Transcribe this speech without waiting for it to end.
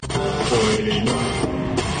More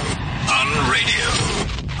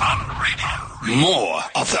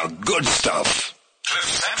of the good stuff.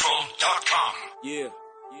 CliffCentral.com. Yeah,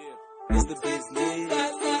 it's the business. Ain't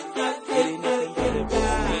nothing better.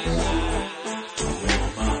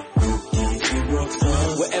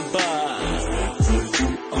 Whatever.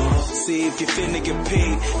 See, if you finna get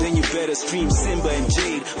paid, then you better stream Simba and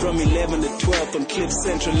Jade from 11 to 12 on Cliff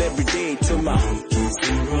Central every day to my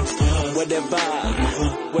whatever.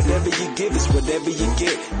 Whatever you give is whatever you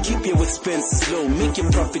get. Keep your expenses low, make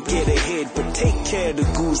your profit get ahead, but take care of the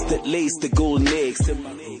goose that lays the golden eggs to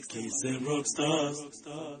my rookies and rock stars.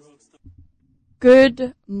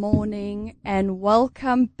 Good morning and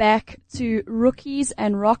welcome back to Rookies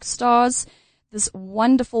and Rockstars. This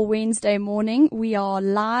wonderful Wednesday morning, we are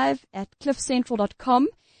live at cliffcentral.com,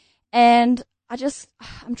 and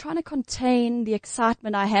I'm trying to contain the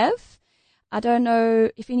excitement I have. I don't know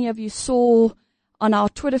if any of you saw on our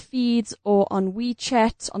Twitter feeds or on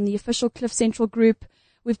WeChat, on the official Cliff Central group,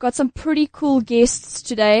 we've got some pretty cool guests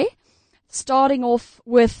today. Starting off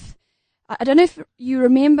with, I don't know if you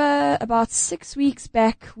remember, about 6 weeks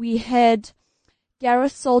back, we had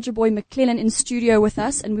Gareth Soldier Boy McClellan in studio with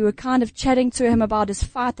us, and we were kind of chatting to him about his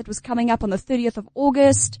fight that was coming up on the 30th of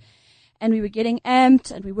August, and we were getting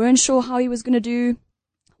amped, and we weren't sure how he was going to do.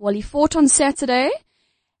 Well, he fought on Saturday,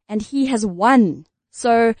 and he has won.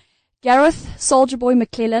 So, Gareth Soldier Boy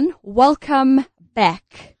McClellan, welcome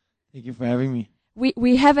back. Thank you for having me.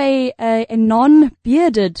 We have a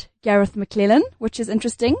non-bearded Gareth McClellan, which is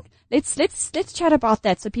interesting. Let's chat about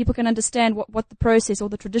that so people can understand what the process or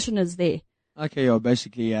the tradition is there. Okay,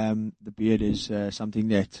 basically, the beard is something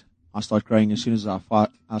that I start growing as soon as I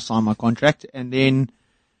sign my contract, and then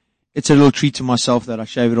it's a little treat to myself that I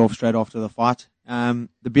shave it off straight after the fight.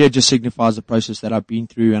 The beard just signifies the process that I've been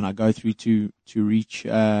through and I go through to reach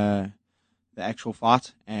the actual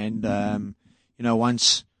fight. And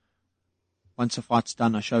once the fight's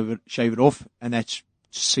done, I shave it off, and that's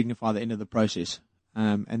to signify the end of the process.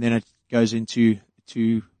 And then it goes we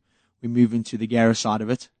move into the Gareth side of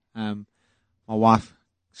it. My wife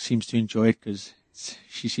seems to enjoy it because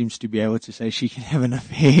she seems to be able to say she can have an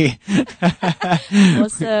affair.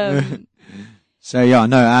 Awesome. So yeah,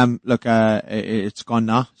 no, look, it's gone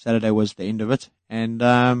now. Saturday was the end of it, and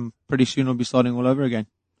pretty soon we'll be starting all over again.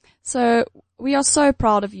 So we are so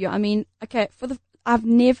proud of you. I mean, okay, I've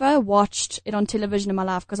never watched it on television in my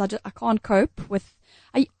life because I can't cope with.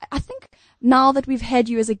 I think now that we've had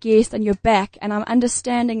you as a guest and you're back, and I'm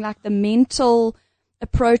understanding like the mental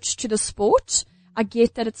approach to the sport, I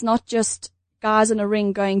get that it's not just guys in a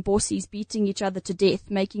ring going bossies, beating each other to death,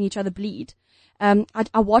 making each other bleed. I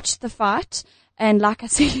watched the fight, and like I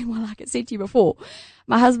said to you before,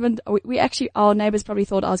 my husband, our neighbors probably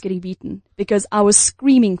thought I was getting beaten because I was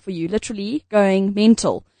screaming for you, literally going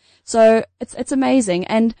mental. So it's amazing.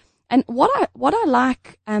 And what I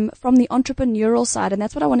like, from the entrepreneurial side, and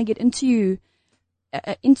that's what I want to get into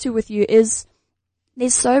with you is,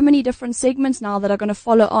 there's so many different segments now that are going to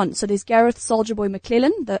follow on. So there's Gareth Soldier Boy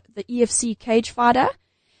McClellan, the EFC cage fighter.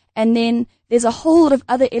 And then there's a whole lot of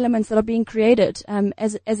other elements that are being created,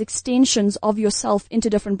 as extensions of yourself into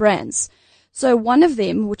different brands. So one of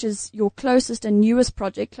them, which is your closest and newest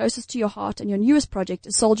project, closest to your heart and your newest project,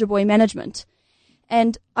 is Soldier Boy Management.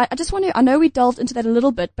 And I just want to, I know we delved into that a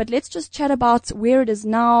little bit, but let's just chat about where it is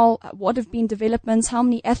now, what have been developments, how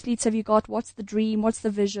many athletes have you got, what's the dream, what's the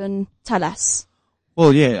vision? Tell us.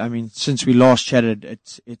 Well, yeah, I mean, since we last chatted,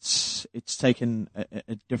 it's taken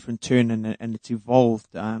a different turn and it's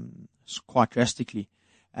evolved, quite drastically.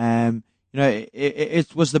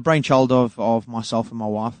 It was the brainchild of myself and my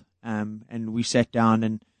wife, and we sat down,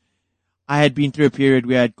 and I had been through a period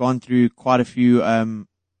where I had gone through quite a few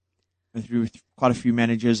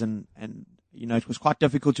managers, and it was quite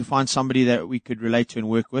difficult to find somebody that we could relate to and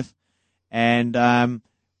work with. And,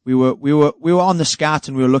 we were on the scout,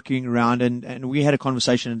 and we were looking around, and we had a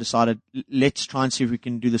conversation and decided, let's try and see if we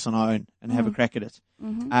can do this on our own and have a crack at it.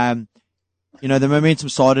 Mm-hmm. The momentum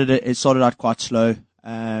started out quite slow.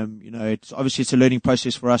 It's a learning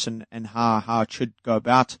process for us and how it should go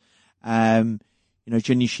about.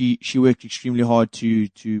 Jenny, she worked extremely hard to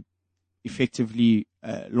effectively,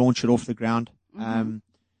 launch it off the ground. Mm-hmm.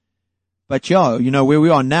 But yeah, where we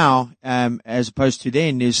are now, as opposed to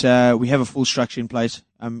then is, we have a full structure in place.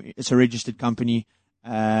 It's a registered company.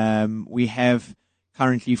 We have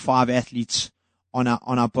currently 5 athletes on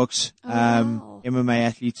our books, wow. MMA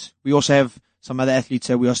athletes. We also have some other athletes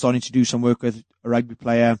that we are starting to do some work with, a rugby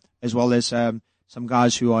player, as well as, some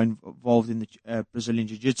guys who are involved in the, Brazilian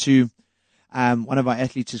Jiu-Jitsu. One of our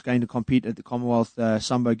athletes is going to compete at the Commonwealth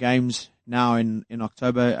Sambo Games now in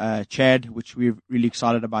October, Chad, which we're really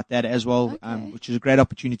excited about that as well, which is a great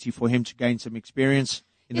opportunity for him to gain some experience.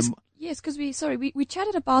 Yes, because we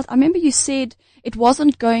chatted about, I remember you said it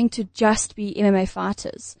wasn't going to just be MMA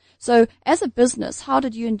fighters. So as a business, how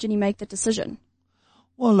did you and Ginny make that decision?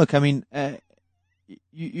 Well, look, I mean,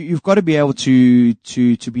 you've got to be able to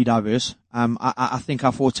be diverse. I think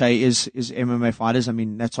our forte is MMA fighters. I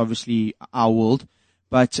mean, that's obviously our world,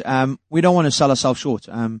 but we don't want to sell ourselves short.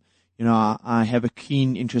 I have a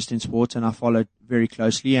keen interest in sport and I follow it very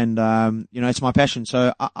closely, and it's my passion.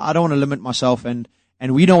 So I don't want to limit myself, and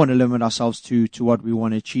we don't want to limit ourselves to what we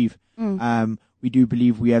want to achieve. We do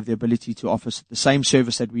believe we have the ability to offer the same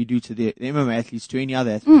service that we do to the MMA athletes to any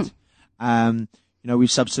other athlete.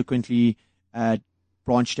 We've subsequently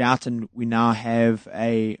branched out, and we now have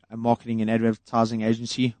a marketing and advertising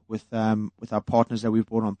agency with our partners that we've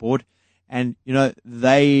brought on board. And,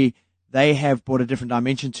 they have brought a different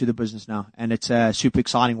dimension to the business now, and it's super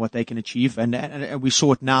exciting what they can achieve. And we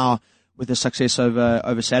saw it now with the success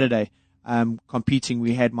over Saturday. Competing,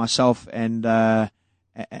 we had myself and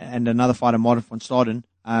another fighter, Martin van Staden,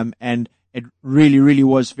 and it really, really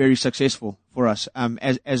was very successful for us,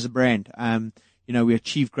 as a brand. We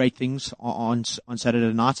achieved great things on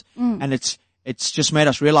Saturday night, and it's just made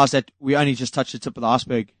us realize that we only just touched the tip of the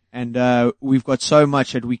iceberg, and we've got so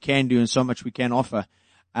much that we can do and so much we can offer.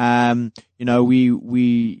 We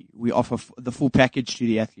offer the full package to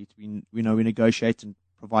the athlete. We negotiate and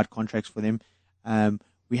provide contracts for them.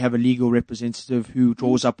 We have a legal representative who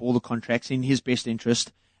draws up all the contracts in his best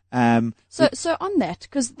interest. So on that,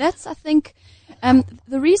 because that's, I think,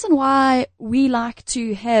 the reason why we like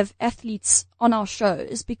to have athletes on our show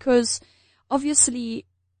is because obviously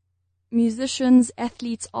musicians,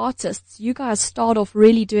 athletes, artists, you guys start off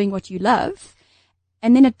really doing what you love,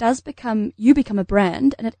 and then you become a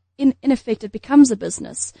brand, and in effect it becomes a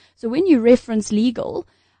business. So when you reference legal,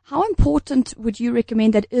 how important would you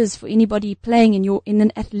recommend that is for anybody playing in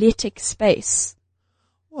an athletic space?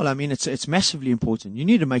 Well, I mean, it's massively important. You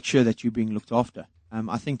need to make sure that you're being looked after.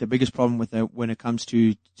 I think the biggest problem when it comes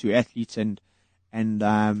to athletes and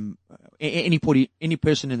any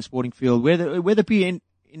person in the sporting field, whether it be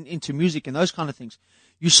into music and those kind of things,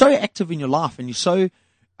 you're so active in your life, and you're so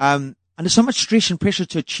under so much stress and pressure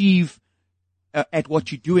to achieve at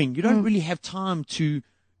what you're doing. You don't really have time to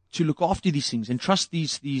look after these things and trust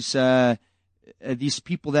these people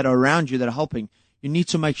that are around you that are helping. You need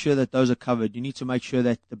to make sure that those are covered. You need to make sure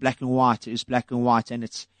that the black and white is black and white, and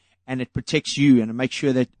it protects you, and it makes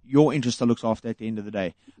sure that your interests are looked after at the end of the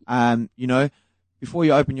day. Before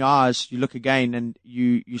you open your eyes, you look again, and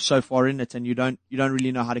you're so far in it, and you don't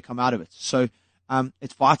really know how to come out of it. So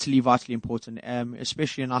it's vitally important,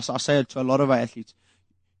 especially, and I say it to a lot of our athletes.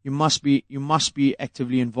 You must be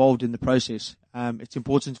actively involved in the process. It's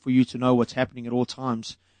important for you to know what's happening at all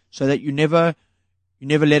times, so that you never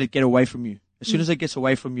let it get away from you. As soon as it gets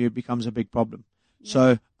away from you, it becomes a big problem. Yeah.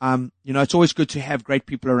 So, it's always good to have great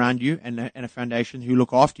people around you and a foundation who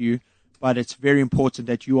look after you, but it's very important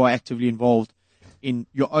that you are actively involved in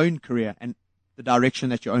your own career and the direction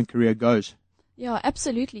that your own career goes. Yeah,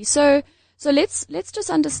 absolutely. So let's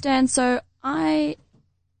just understand. So you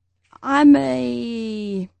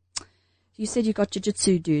said you got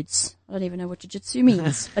jiu-jitsu dudes. I don't even know what jiu-jitsu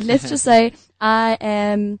means, but let's just say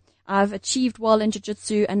I've achieved well in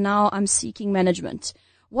jiu-jitsu and now I'm seeking management.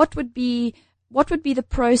 What would be the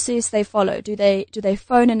process they follow? Do they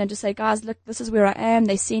phone in and just say, guys, look, this is where I am?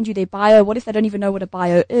 They send you their bio. What if they don't even know what a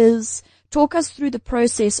bio is? Talk us through the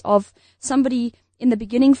process of somebody in the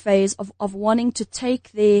beginning phase of wanting to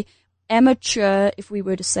take their amateur, if we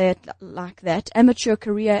were to say it like that, amateur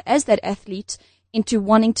career as that athlete into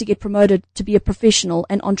wanting to get promoted to be a professional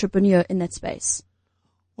and entrepreneur in that space.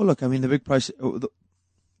 Well, look, I mean, the big process,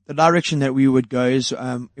 the direction that we would go is,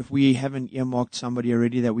 if we haven't earmarked somebody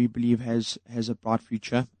already that we believe has a bright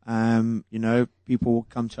future, people will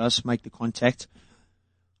come to us, make the contact.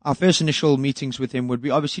 Our first initial meetings with them would be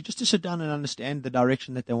obviously just to sit down and understand the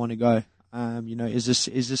direction that they want to go. Is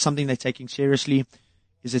this something they're taking seriously?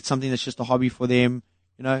 Is it something that's just a hobby for them?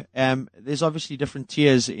 There's obviously different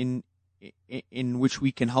tiers in which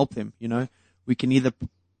we can help them. We can either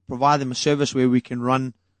provide them a service where we can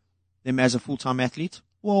run them as a full-time athlete,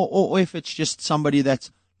 or if it's just somebody that's,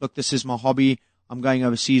 look, this is my hobby, I'm going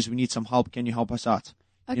overseas, we need some help, can you help us out?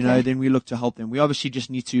 Okay. Then we look to help them. We obviously just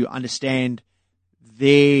need to understand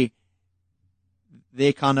their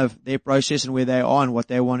process and where they are and what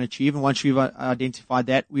they want to achieve. And once we've identified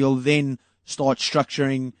that, we'll then start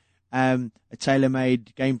structuring a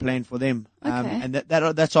tailor-made game plan for them. Okay. And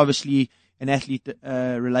that's obviously an athlete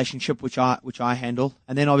relationship, which I handle.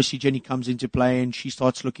 And then obviously Jenny comes into play and she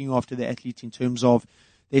starts looking after the athletes in terms of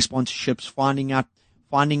their sponsorships,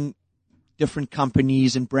 finding different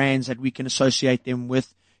companies and brands that we can associate them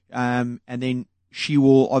with. And then she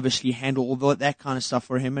will obviously handle all that kind of stuff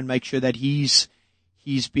for him and make sure that he's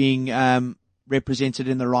being represented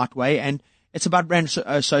in the right way. And it's about brand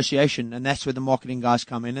association, and that's where the marketing guys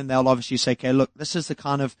come in, and they'll obviously say, okay, look, this is the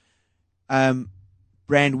kind of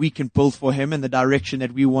brand we can build for him and the direction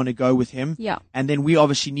that we want to go with him. Yeah. And then we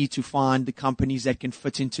obviously need to find the companies that can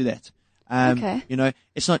fit into that. Okay. You know,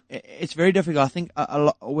 it's very difficult. I think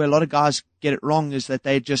where a lot of guys get it wrong is that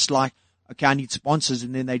they're just like, okay, I need sponsors,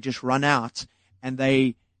 and then they just run out and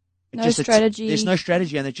strategy. There's no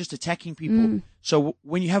strategy, and they're just attacking people. So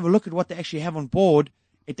when you have a look at what they actually have on board,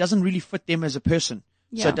 it doesn't really fit them as a person.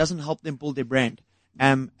 Yeah. So it doesn't help them build their brand.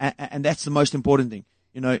 And that's the most important thing,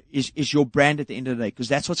 you know, is your brand at the end of the day, because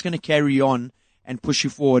that's what's going to carry you on and push you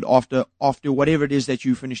forward after whatever it is that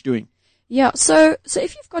you finish doing. Yeah. So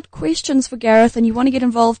if you've got questions for Gareth and you want to get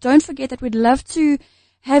involved, don't forget that we'd love to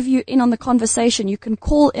have you in on the conversation. You can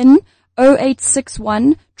call in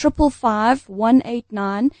 0861 555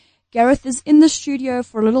 189. Gareth is in the studio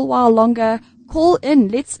for a little while longer. Call in.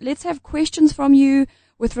 Let's have questions from you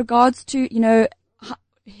with regards to, you know,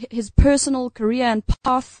 his personal career and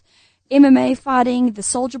path, MMA fighting, the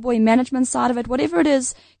Soldier Boy management side of it, whatever it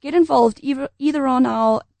is. Get involved either on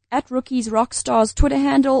our @Rookies Rockstars Twitter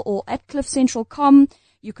handle or @CliffCentral.com.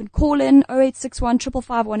 You can call in 0861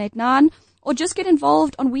 555 189 or just get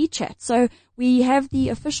involved on WeChat. So we have the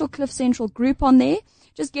official Cliff Central group on there.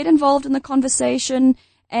 Just get involved in the conversation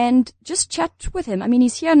and just chat with him. I mean,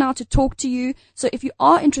 he's here now to talk to you. So if you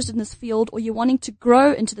are interested in this field or you're wanting to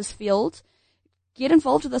grow into this field, get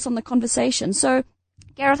involved with us on the conversation. So,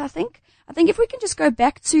 Gareth, I think if we can just go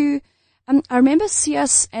back to, I remember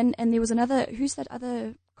CS and there was another, who's that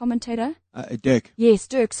other commentator? Dirk. Yes,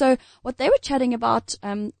 Dirk. So what they were chatting about,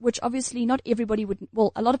 which obviously not everybody would,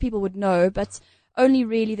 well, a lot of people would know, but only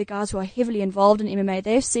really the guys who are heavily involved in MMA,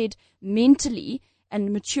 they've said mentally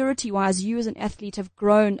and maturity-wise, you as an athlete have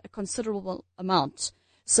grown a considerable amount.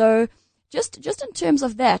 So just in terms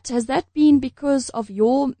of that, has that been because of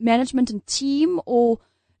your management and team, or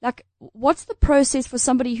like what's the process for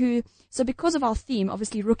somebody who, so because of our theme,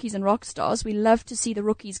 obviously rookies and rock stars, we love to see the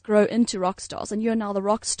rookies grow into rock stars, and you're now the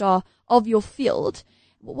rock star of your field.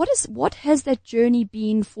 What has that journey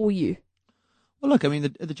been for you? Well, look, I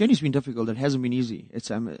mean, the journey's been difficult. It hasn't been easy. It's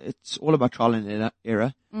all about trial and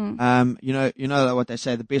error. You know what they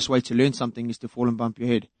say, the best way to learn something is to fall and bump your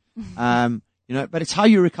head. You know, but it's how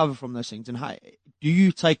you recover from those things, and how do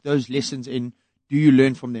you take those lessons in? Do you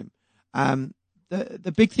learn from them?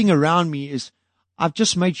 The big thing around me is I've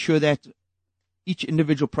just made sure that each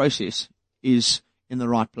individual process is in the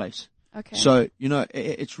right place. Okay. So, you know,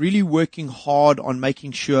 it's really working hard on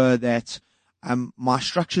making sure that my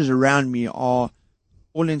structures around me are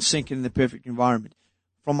all in sync and in the perfect environment.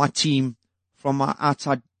 From my team, from my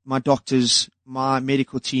outside, my doctors, my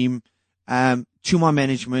medical team, to my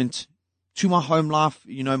management, to my home life,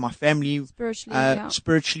 you know, my family,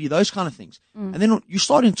 spiritually, those kind of things. And then you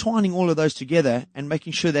start entwining all of those together and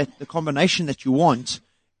making sure that the combination that you want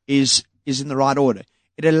is in the right order.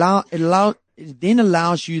 It then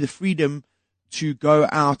allows you the freedom to go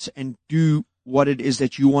out and do what it is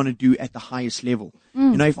that you want to do at the highest level.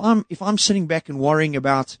 You know, if I'm sitting back and worrying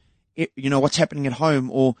about, you know, what's happening at home,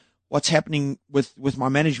 or what's happening with my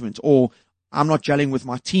management, or I'm not gelling with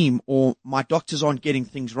my team, or my doctors aren't getting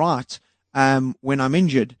things right, when I'm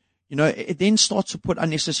injured, you know, it then starts to put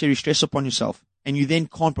unnecessary stress upon yourself, and you then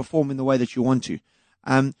can't perform in the way that you want to.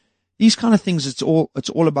 These kind of things, it's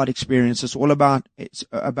all about experience. It's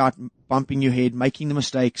about bumping your head, making the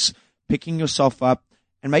mistakes, picking yourself up,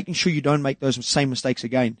 and making sure you don't make those same mistakes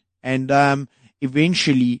again. And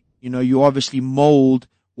eventually, you know, you obviously mold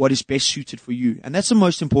what is best suited for you. And that's the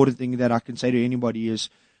most important thing that I can say to anybody is,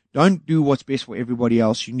 don't do what's best for everybody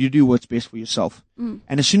else. You need to do what's best for yourself. And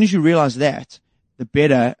as soon as you realize that, the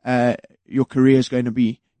better your career is going to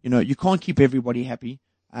be. You know, you can't keep everybody happy,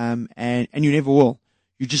 and you never will.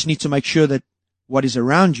 You just need to make sure that what is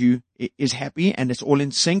around you is happy and it's all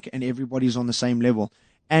in sync and everybody's on the same level.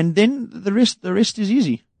 And then the rest is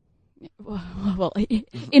easy. Well,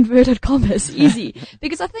 inverted commas, easy.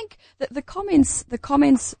 Because I think the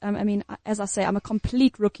comments, I mean, as I say, I'm a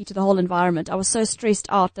complete rookie to the whole environment. I was so stressed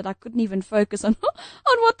out that I couldn't even focus on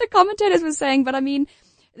what the commentators were saying. But I mean,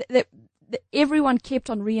 everyone kept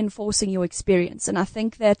on reinforcing your experience. And I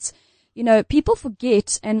think that, you know, people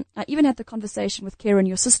forget, and I even had the conversation with Karen,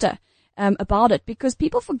 your sister, about it, because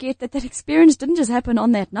people forget that that experience didn't just happen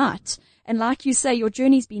on that night. And like you say, your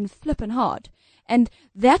journey's been flipping hard. And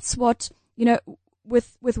that's what,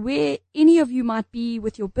 with where any of you might be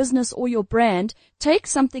with your business or your brand, take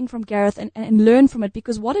something from Gareth and learn from it,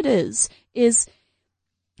 because what it is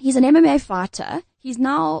he's an MMA fighter. He's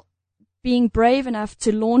now being brave enough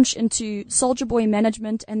to launch into Soulja Boy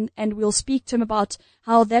Management, and we'll speak to him about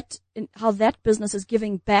how that business is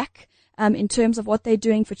giving back, in terms of what they're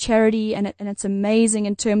doing for charity, and it's amazing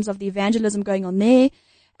in terms of the evangelism going on there.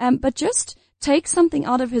 But just take something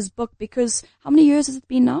out of his book, because how many years has it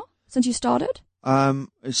been now since you started?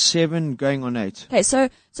 7 going on 8. Okay, so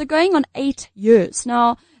going on 8 years.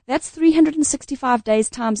 Now, that's 365 days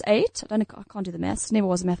times 8. I can't do the maths. Never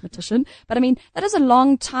was a mathematician. But I mean, that is a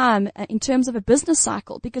long time in terms of a business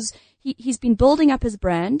cycle, because he's been building up his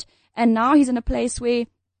brand, and now he's in a place where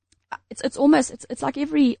it's like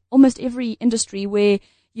almost every industry where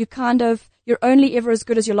you're only ever as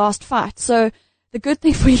good as your last fight. So the good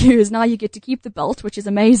thing for you is now you get to keep the belt, which is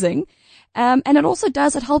amazing. And it also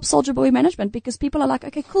it helps Soulja Boy Management, because people are like,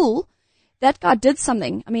 okay, cool. That guy did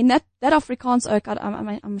something. I mean, that Afrikaans ook,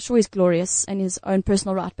 I'm sure he's glorious in his own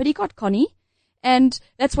personal right, but he got Connie. And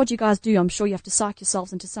that's what you guys do. I'm sure you have to psych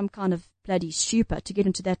yourselves into some kind of bloody stupor to get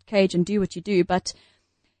into that cage and do what you do. But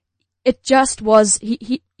it just was,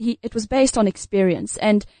 it was based on experience,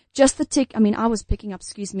 and just I was picking up,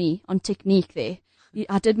 on technique there.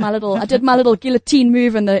 I did my little guillotine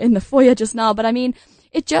move in the foyer just now, but I mean,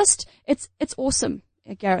 it's awesome,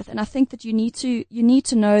 Gareth. And I think that you need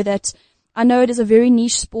to know that, I know it is a very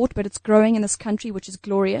niche sport, but it's growing in this country, which is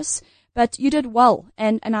glorious. But you did well,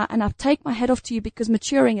 and I take my hat off to you, because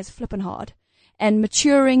maturing is flipping hard, and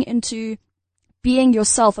maturing into being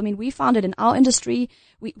yourself. I mean, we found it in our industry.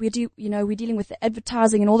 We're dealing with the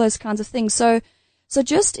advertising and all those kinds of things. So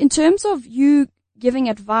just in terms of you giving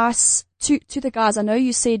advice to the guys, I know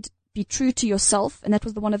you said be true to yourself, and that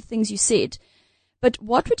was one of the things you said. But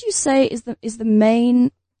what would you say is the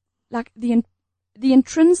main, like the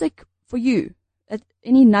intrinsic for you,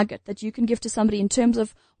 any nugget that you can give to somebody in terms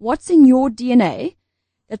of what's in your DNA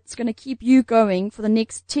that's going to keep you going for the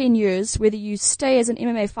next 10 years, whether you stay as an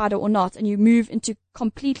MMA fighter or not, and you move into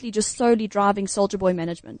completely just solely driving Soulja Boy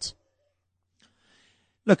Management?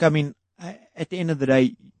 Look, I mean, at the end of the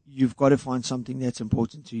day, you've got to find something that's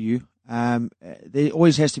important to you. There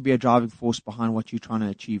always has to be a driving force behind what you're trying to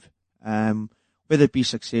achieve. Whether it be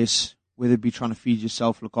success, whether it be trying to feed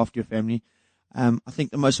yourself, look after your family. I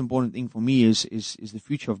think the most important thing for me is the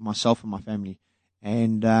future of myself and my family,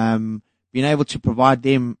 and being able to provide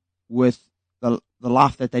them with the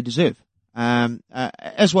life that they deserve,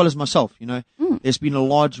 as well as myself. There's been a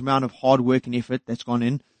large amount of hard work and effort that's gone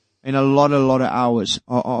in, and a lot of hours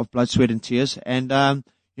of blood, sweat, and tears. And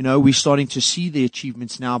we're starting to see the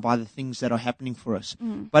achievements now by the things that are happening for us.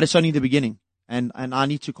 But it's only the beginning, and I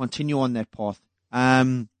need to continue on that path.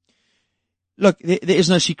 Look, there is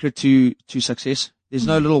no secret to success. There's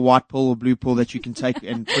no little white pill or blue pill that you can take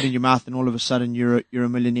and put in your mouth, and all of a sudden you're a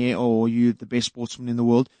millionaire, or you're the best sportsman in the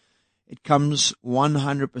world. It comes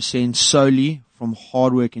 100% solely from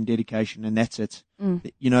hard work and dedication, and that's it.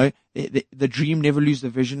 The dream, never lose the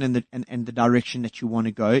vision and the direction that you want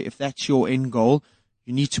to go. If that's your end goal,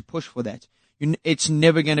 you need to push for that. It's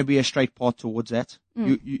never going to be a straight path towards that.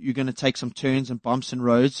 You're going to take some turns and bumps and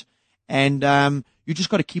roads, and you just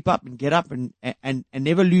got to keep up and get up and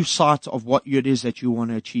never lose sight of what it is that you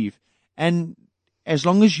want to achieve. And as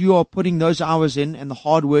long as you are putting those hours in and the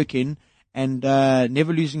hard work in, and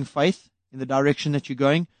never losing faith in the direction that you're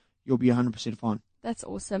going, you'll be 100% fine. That's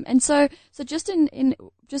awesome. And so just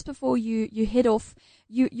just before you head off,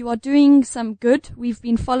 you are doing some good. We've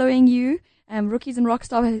been following you. Rookies and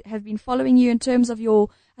Rockstar have been following you in terms of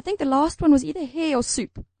I think the last one was either hair or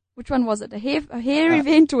soup. Which one was it? A hair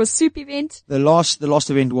event or a soup event? The last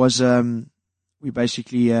event was, we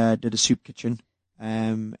basically, did a soup kitchen,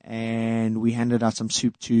 and we handed out some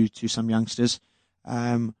soup to some youngsters,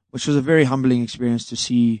 which was a very humbling experience to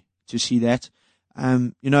see that.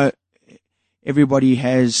 Everybody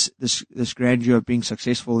has this grandeur of being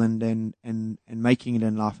successful and making it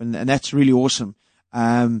in life. And that's really awesome.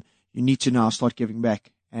 You need to now start giving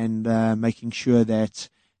back and, making sure that,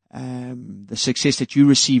 the success that you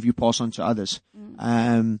receive, you pass on to others.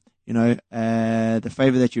 The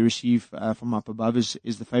favor that you receive from up above is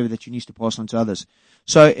the favor that you need to pass on to others.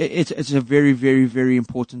 So it's a very, very, very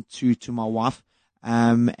important to my wife,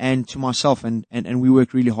 and to myself, and we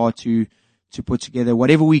work really hard to put together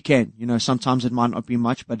whatever we can. Sometimes it might not be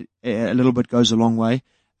much, but a little bit goes a long way.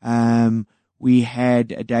 We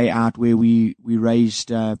had a day out where we raised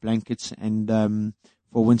blankets and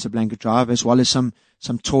for Winter Blanket Drive, as well as some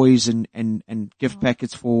some toys and gift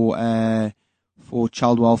packets for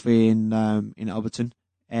child welfare in Alberton.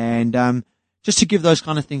 And, just to give those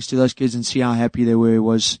kind of things to those kids and see how happy they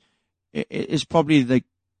were is probably the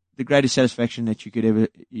greatest satisfaction that you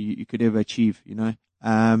could ever achieve, you know.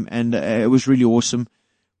 And it was really awesome.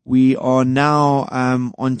 We are now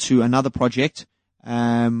onto another project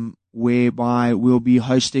whereby we'll be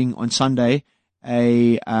hosting on Sunday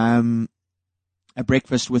a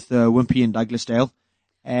breakfast with Wimpy in Douglasdale.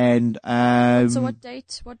 And so what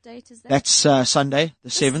date is that? That's Sunday, the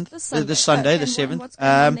 7th. This Sunday, the 7th. What's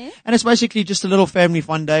going on there? And it's basically just a little family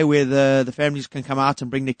fun day where the families can come out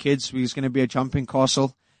and bring their kids. There's going to be a jumping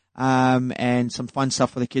castle, and some fun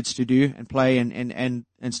stuff for the kids to do and play and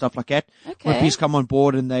stuff like that. Okay. Wimpy's come on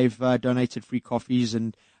board and they've donated free coffees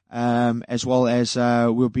and as well as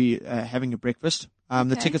we'll be having a breakfast.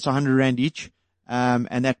 The tickets are 100 Rand each,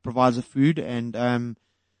 and that provides the food and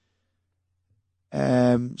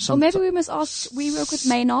Or maybe we must ask. We work with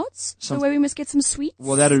Maynards, so maybe we must get some sweets.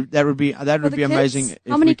 Well, that would be amazing.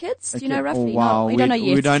 How many kids? Do you know roughly? Oh, wow. No, we don't know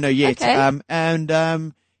yet. We don't know yet. Okay.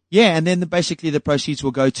 And then basically the proceeds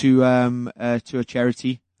will go to a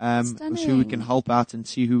charity, who we can help out and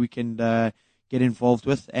see who we can get involved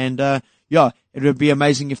with. And it would be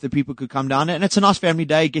amazing if the people could come down. And it's a nice family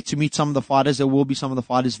day. Get to meet some of the fighters. There will be some of the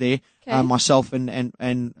fighters there. Okay. Myself and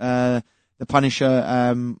the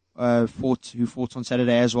Punisher who fought on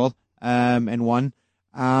Saturday as well, and won.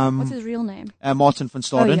 What's his real name? Martin van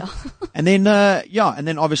Staden. Oh, yeah. and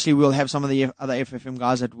then obviously we'll have some of the other FFM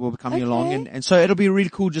guys that will be coming along, and so it'll be really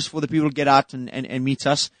cool just for the people to get out and meet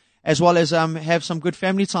us, as well as have some good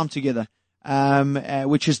family time together,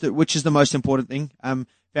 which is the most important thing.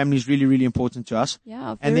 Family is really, really important to us.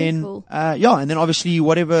 Yeah, cool. And then obviously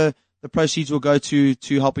whatever the proceeds will go to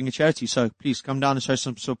helping a charity. So please come down and show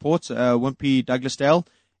some support. Wimpy Douglasdale.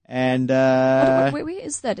 And where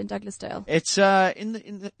is that in Douglasdale? It's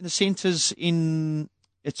in the centres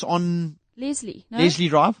it's on Leslie. No? Leslie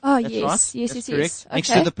Drive. Oh, That's yes. right. Yes, That's yes, correct. yes. Okay. Next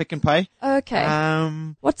to the Pick and Pay. Okay.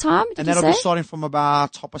 What time did and you that'll say? be starting from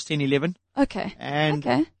about 10:30, 11. Okay. And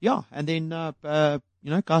okay. and then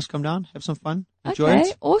guys come down, have some fun, enjoy it.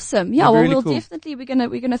 It'll Awesome. Yeah, be well, really we'll cool. definitely we're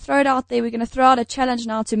gonna throw it out there. We're gonna throw out a challenge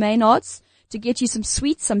now to Maynards to get you some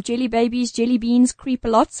sweets, some jelly babies, jelly beans,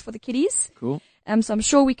 creeper-lots for the kiddies. Cool. So I'm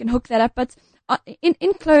sure we can hook that up. But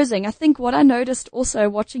in closing, I think what I noticed also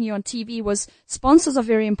watching you on TV was sponsors are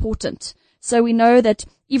very important. So we know that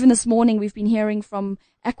even this morning we've been hearing from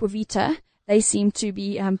Aquavita. They seem to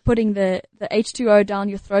be putting the H2O down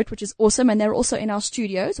your throat, which is awesome. And they're also in our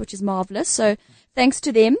studios, which is marvelous. So thanks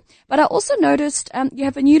to them. But I also noticed you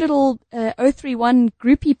have a new little 031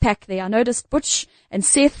 groupie pack there. I noticed Butch and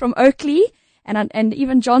Seth from Oakley. And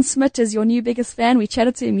even John Smith is your new biggest fan. We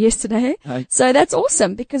chatted to him yesterday. Hi. So that's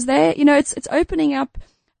awesome because it's opening up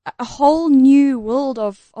a whole new world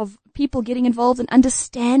of people getting involved and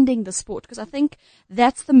understanding the sport. Because I think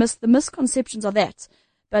that's the misconceptions are that.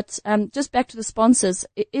 But, just back to the sponsors,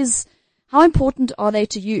 how important are they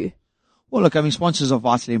to you? Well, look, I mean, sponsors are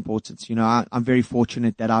vitally important. You know, I'm very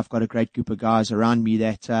fortunate that I've got a great group of guys around me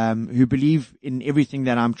that, who believe in everything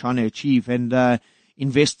that I'm trying to achieve and,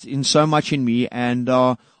 invest in so much in me and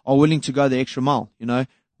are willing to go the extra mile. You know,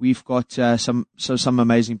 we've got some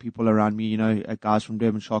amazing people around me. You know, guys from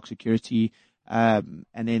Durban Shark Security, and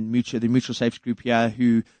then the Mutual Safes group here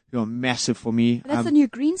who are massive for me. That's the new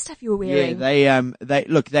green stuff you were wearing. Yeah,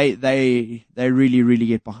 they really, really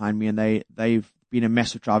get behind me, and they've been a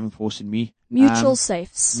massive driving force in me. Mutual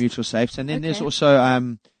Safes, and then there's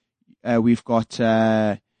also we've got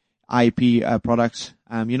IEP products.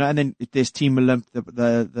 And then there's Team Olymp,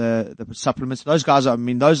 the supplements. Those guys you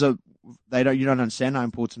don't understand how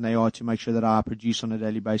important they are to make sure that I produce on a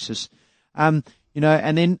daily basis. And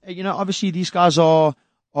then, obviously these guys are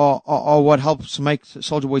what helps make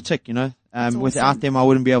Soulja Boy tick, Awesome. Without them, I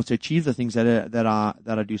wouldn't be able to achieve the things that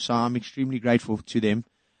I do. So I'm extremely grateful to them.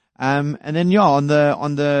 And then, on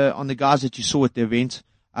the guys that you saw at the event,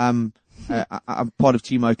 I'm part of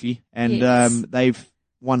Team Oakley and, yes. They've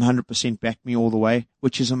 100% backed me all the way,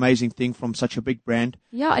 which is an amazing thing from such a big brand.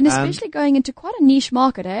 Yeah, and especially going into quite a niche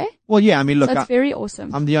market, eh? Well, yeah, I mean, look, so it's very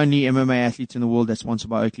awesome. I'm the only MMA athlete in the world that's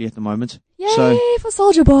sponsored by Oakley at the moment. Yay so for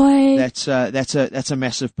Soulja Boy! That's a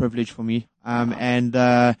massive privilege for me. And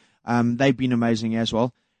they've been amazing as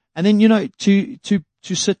well. And then, to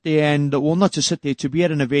sit there not to sit there, to be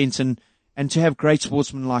at an event and to have great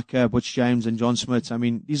sportsmen like Butch James and John Smith. I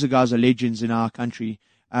mean, these guys are legends in our country.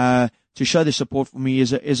 To show their support for me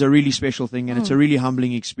is a really special thing, and it's a really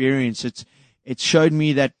humbling experience. It showed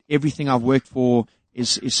me that everything I've worked for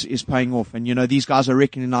is paying off. And, these guys are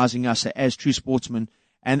recognizing us as true sportsmen.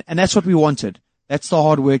 And that's what we wanted. that's the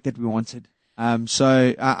hard work that we wanted.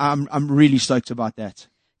 So I'm really stoked about that.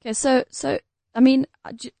 Okay, so I mean,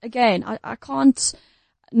 again, I can't.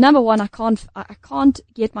 Number one, I can't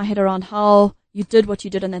get my head around how you did what you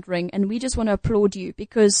did in that ring, and we just want to applaud you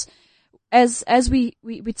because, as we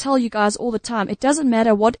tell you guys all the time, it doesn't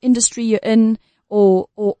matter what industry you're in or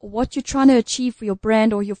what you're trying to achieve for your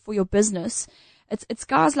brand or for your business. It's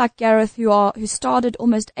guys like Gareth who started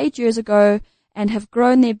almost 8 years ago and have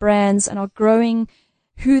grown their brands and are growing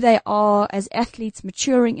who they are as athletes,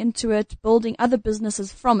 maturing into it, building other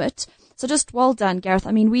businesses from it. So just well done, Gareth.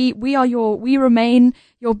 I mean, we remain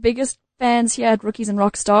your biggest fans here at Rookies and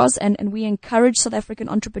Rockstars, and we encourage South African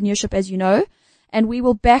entrepreneurship, as you know, and we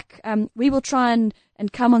will try and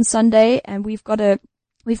come on Sunday, and we've got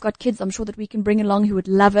kids I'm sure that we can bring along who would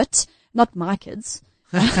love it. Not my kids.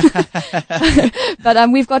 But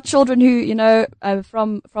we've got children who,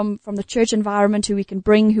 from the church environment who we can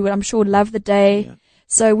bring, who I'm sure love the day. Yeah.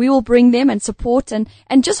 So we will bring them and support and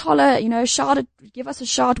just holler, shout it, give us a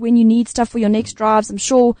shout when you need stuff for your next drives. I'm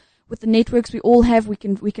sure with the networks we all have, we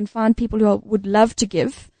can find people who would love to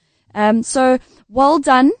give. So well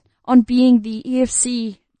done on being the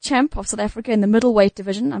EFC champ of South Africa in the middleweight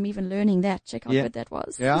division. I'm even learning that. Check how good that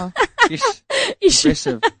was. Yeah.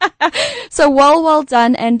 Impressive. So well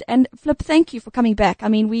done. And Flip, thank you for coming back. I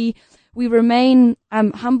mean, we remain,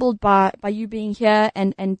 humbled by you being here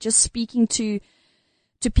and just speaking to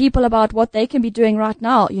people about what they can be doing right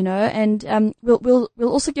now, and, we'll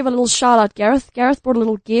also give a little shout out. Gareth brought a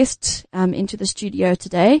little guest, into the studio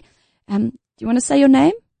today. Do you want to say your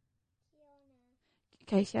name? Kiana.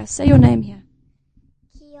 Okay, yeah, say your name here.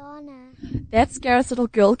 Kiana. That's Gareth's little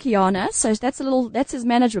girl, Kiana. So that's his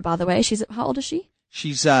manager, by the way. How old is she?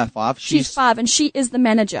 She's 5. She's 5 and she is the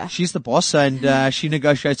manager. She's the boss and, she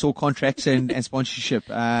negotiates all contracts and sponsorship.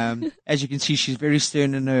 As you can see, she's very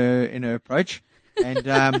stern in her approach.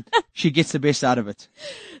 And she gets the best out of it.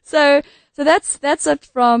 So that's it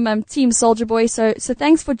from Team Soldier Boy. So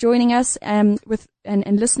thanks for joining us with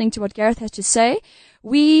and listening to what Gareth has to say.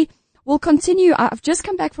 We will continue. I've just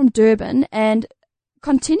come back from Durban and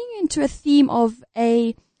continuing into a theme of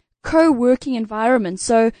a co-working environment.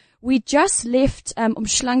 So we just left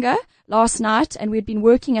Umhlanga last night and we'd been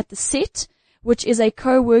working at the Set, which is a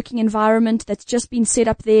co-working environment that's just been set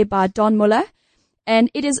up there by Don Muller.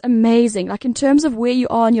 And it is amazing. Like in terms of where you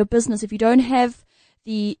are in your business, if you don't have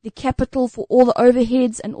the capital for all the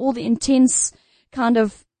overheads and all the intense kind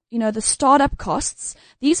of, the startup costs,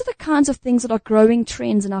 these are the kinds of things that are growing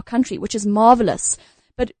trends in our country, which is marvelous.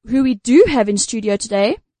 But who we do have in studio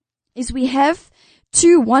today is we have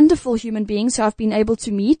 2 wonderful human beings who I've been able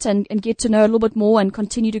to meet and get to know a little bit more and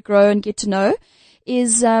continue to grow and get to know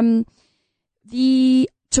is, the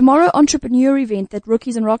Tomorrow Entrepreneur event that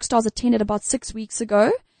Rookies and Rockstars attended about 6 weeks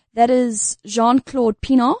ago. That is Jean-Claude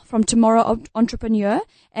Pinot from Tomorrow Entrepreneur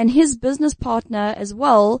and his business partner as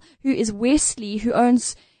well, who is Wesley, who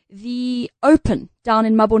owns the Open down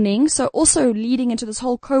in Maboneng. So also leading into this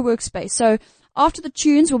whole co-work space. So after the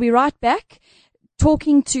tunes, we'll be right back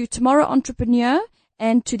talking to Tomorrow Entrepreneur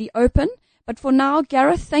and to the Open. But for now,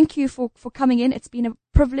 Gareth, thank you for coming in. It's been a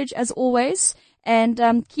privilege as always and,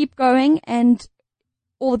 keep going and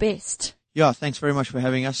all the best. Yeah, thanks very much for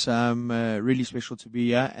having us. Really special to be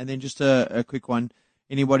here. And then just a quick one.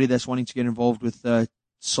 Anybody that's wanting to get involved with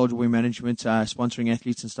Soldier Boy management, sponsoring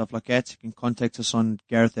athletes and stuff like that, you can contact us on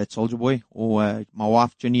Gareth at Soldier Boy or my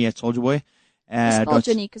wife Jenny at Soldier Boy. Spell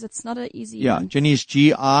Jenny because it's not an easy one. Jenny is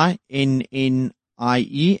GINNIE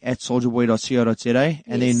at soldierboy.co.za.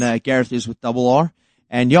 And then Gareth is with double R.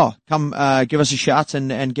 And come give us a shout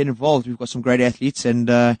and get involved. We've got some great athletes and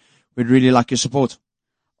we'd really like your support.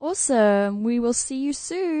 Awesome. We will see you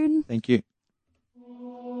soon. Thank you.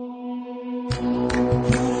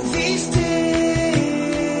 These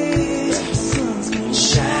days, the sun's gonna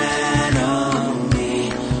shine on me.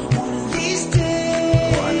 One of these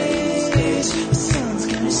days, the sun's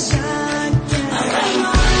gonna shine down.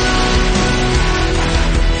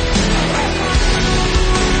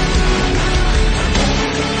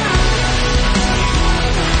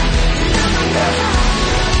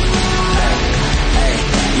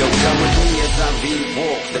 Yo, come with me as I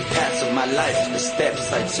re-walk the paths of my life, the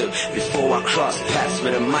steps I took before I crossed paths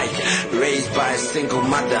with a mic. Raised by a single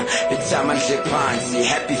mother, the time I did see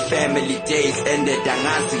happy family days ended.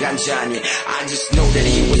 I just know that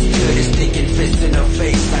he was good at sticking fists in her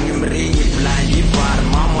face. I'm really blind, he brought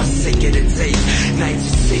mom was sick of the taste.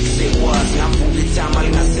 96 it was, ngavuka itama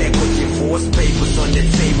lingasekho, divorce papers on the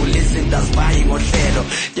table, listen, that's buying on fellow.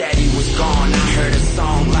 Daddy was gone, I heard a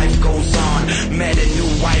song, life goes on. Met a new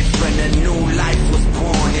wife and a new life was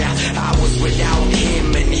born. Yeah, I was without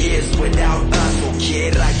him and years without us.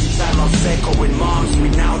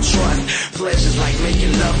 pleasures like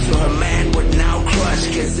making love to her man would now crush.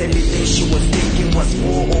 Cause everything she was thinking was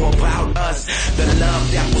for or about us. The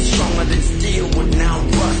love that was stronger than steel would now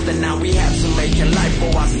rust. And now we have to make a life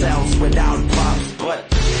for ourselves without pops. But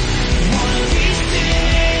one of these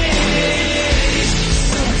days, the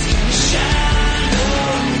sun's gonna shine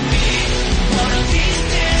on me. One of these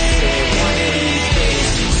days, one of these days,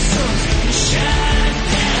 the sun's gonna shine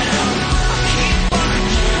down. I keep on,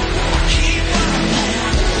 I keep on,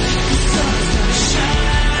 the sun's gonna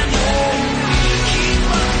shine on me. Keep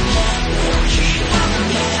on, keep on,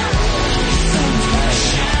 the sun's gonna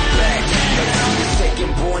shine down. The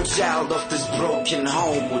second-born child of this broken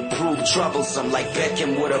home would prove troublesome like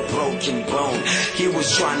Beckham with a broken bone. He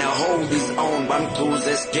was trying to hold his own,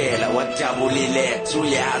 bamduze skela, wajabulile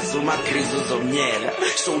tuyazi umakrizo zomnyela.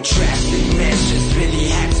 So drastic measures really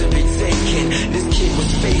had to be taken. This kid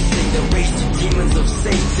was facing the race to demons of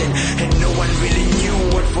Satan, and no one really knew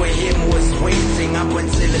what for him was waiting. Up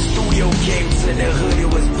until the studio came to the hood he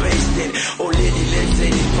was based in. Oledi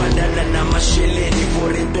lenzeni pandana na masheleni,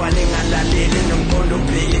 forintwane ngalalele nomkondo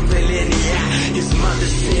bheki eceleni. His mother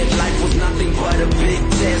said life was nothing but a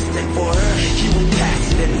big test, and for her, he would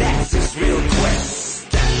pass it, and that's his real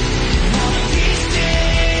quest. One of these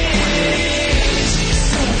days, the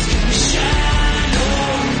sun's gonna shine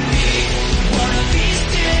on me. One of these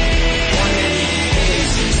days,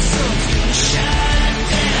 the sun's gonna shine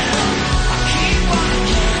down. I keep on,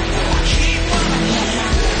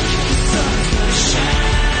 the sun's gonna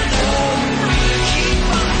shine on me.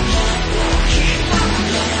 Keep on,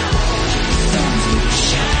 the sun's gonna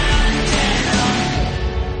shine down.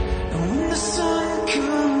 And when the sun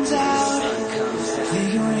comes out,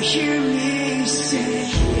 they're gonna hear me sing.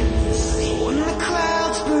 When the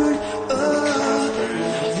clouds burn up,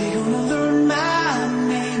 they're gonna learn my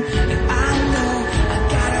name. And I know I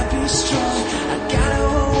gotta be strong, I gotta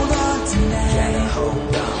hold on tonight.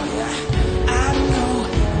 I know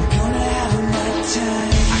I'm gonna have a night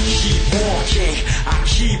time. I keep walking, I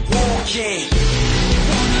keep walking.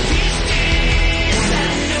 One of these days I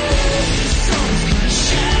know the sun's gonna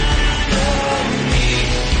shine on me.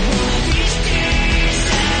 One of these days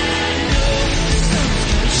I know the sun's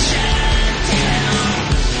gonna shine down.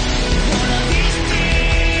 One of these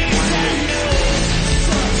days I know the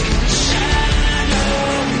sun's gonna shine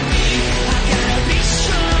on me. I gotta be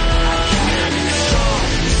strong, I gotta be strong.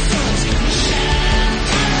 The sun's gonna shine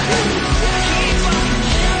down. Keep on,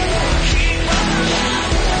 keep on,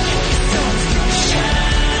 the sun's gonna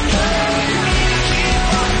shine on me.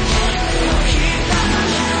 Keep on, keep on,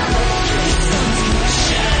 the sun's gonna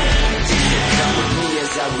shine down. Come with me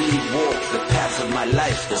as I rewalk the path of my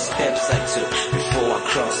life, the steps I took before I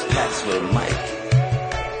crossed paths with a mic.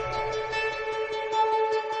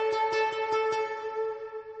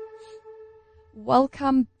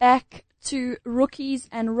 Welcome back to Rookies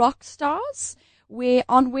and Rock Stars, where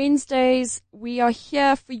on Wednesdays we are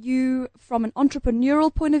here for you from an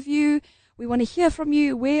entrepreneurial point of view. We want to hear from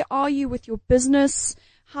you. Where are you with your business?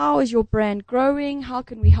 How is your brand growing? How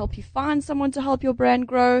can we help you find someone to help your brand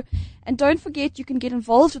grow? And don't forget, you can get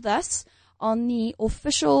involved with us on the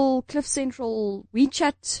official Cliff Central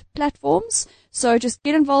WeChat platforms. So just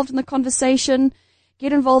get involved in the conversation.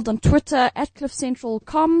 Get involved on Twitter at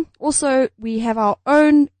cliffcentral.com. Also, we have our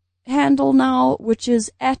own handle now, which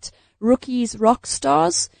is at Rookies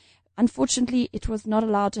Rockstars. Unfortunately, it was not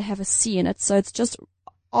allowed to have a C in it, so it's just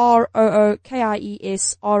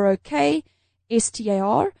ROOKIESROKSTAR.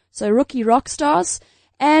 So Rookie Rockstars.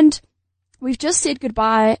 And we've just said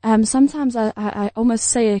goodbye. Sometimes I almost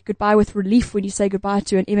say goodbye with relief when you say goodbye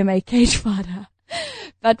to an MMA cage fighter.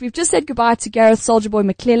 But we've just said goodbye to Gareth Soldier Boy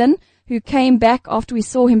McClellan, who came back after we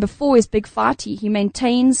saw him before his big fight. He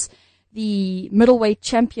maintains the middleweight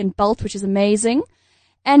champion belt, which is amazing.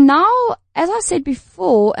 And now, as I said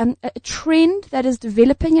before, a trend that is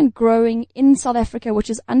developing and growing in South Africa, which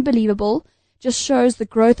is unbelievable, just shows the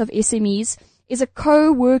growth of SMEs, is a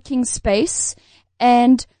co-working space.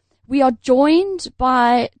 And we are joined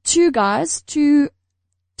by two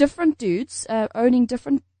different dudes, owning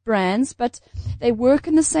different brands, but they work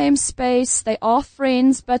in the same space. They are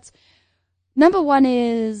friends, but number one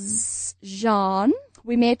is Jean.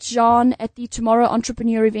 We met Jean at the Tomorrow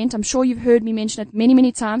Entrepreneur event. I'm sure you've heard me mention it many,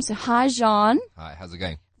 many times. So hi, Jean. Hi, how's it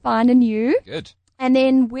going? Fine, and you? Good. And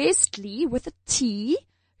then Wesley with a T,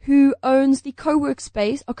 who owns the the co-work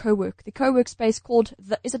space called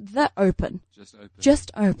is it The Open?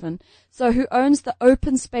 Just Open. So who owns the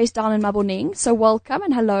open space down in Maboneng. So welcome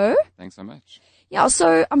and hello. Thanks so much. Yeah,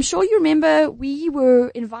 so I'm sure you remember we were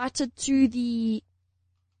invited to the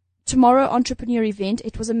Tomorrow Entrepreneur event.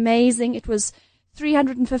 It was amazing. It was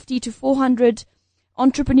 350 to 400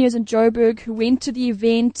 entrepreneurs in Joburg who went to the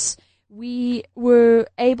event. You were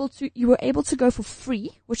able to go for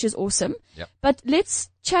free, which is awesome. Yep. But let's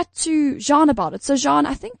chat to Jean about it. So Jean,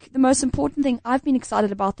 I think the most important thing, I've been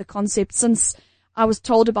excited about the concept since I was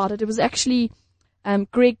told about it. It was actually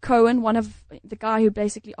Greg Cohen, one of the guy who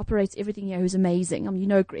basically operates everything here, who's amazing. You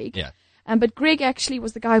know Greg. Yeah. But Greg actually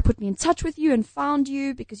was the guy who put me in touch with you and found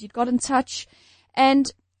you because you'd got in touch.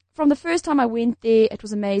 And from the first time I went there, it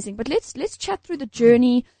was amazing. But let's chat through the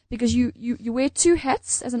journey, because you wear two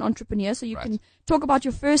hats as an entrepreneur. So you Right. can talk about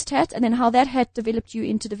your first hat and then how that hat developed you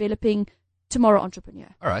into developing Tomorrow Entrepreneur.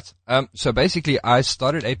 All right. So basically, I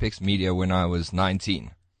started Apex Media when I was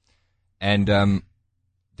 19. And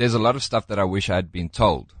there's a lot of stuff that I wish I had been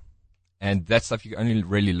told. And that stuff you only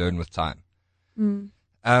really learn with time.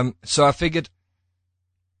 So I figured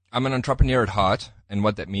I'm an entrepreneur at heart. And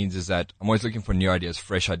what that means is that I'm always looking for new ideas,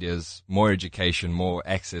 fresh ideas, more education, more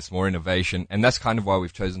access, more innovation. And that's kind of why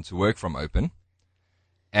we've chosen to work from Open.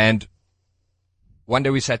 And one day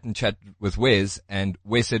we sat and chatted with Wes, and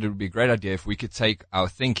Wes said it would be a great idea if we could take our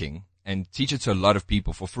thinking and teach it to a lot of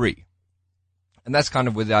people for free. And that's kind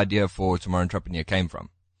of where the idea for Tomorrow Entrepreneur came from.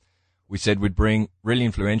 We said we'd bring really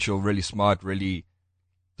influential, really smart, really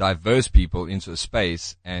diverse people into a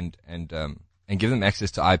space and give them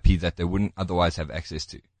access to IP that they wouldn't otherwise have access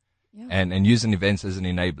to. Yeah. And use an event as an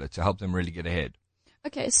enabler to help them really get ahead.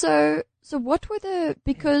 Okay, so what were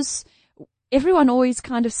because everyone always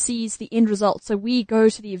kind of sees the end result. So we go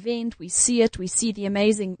to the event, we see it, we see the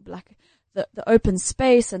amazing, like, the open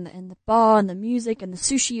space and the bar and the music and the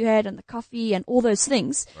sushi you had and the coffee and all those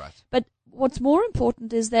things. Right. But what's more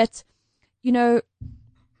important is that,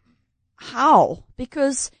 how?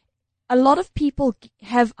 Because a lot of people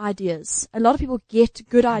have ideas. A lot of people get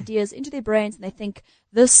good ideas into their brains and they think,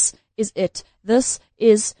 this is it. This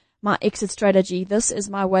is my exit strategy. This is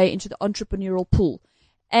my way into the entrepreneurial pool.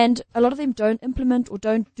 And a lot of them don't implement or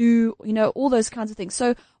don't do, all those kinds of things.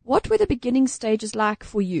 So what were the beginning stages like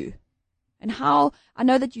for you? And how, I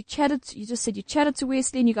know that you just said you chatted to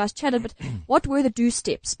Wesley and you guys chatted, but what were the do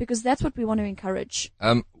steps? Because that's what we want to encourage.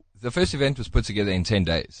 The first event was put together in 10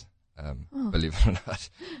 days. Believe it or not.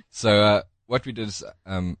 So, what we did is,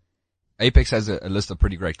 Apex has a list of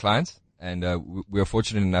pretty great clients, and, we were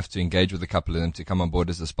fortunate enough to engage with a couple of them to come on board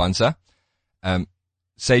as a sponsor.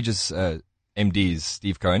 Sage's, MD is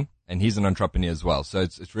Steve Cohen, and he's an entrepreneur as well. So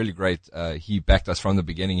it's really great. He backed us from the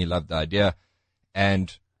beginning. He loved the idea.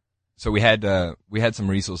 And so we had some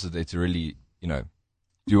resources there to really,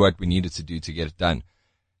 do what we needed to do to get it done.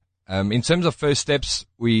 In terms of first steps,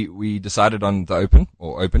 we decided on the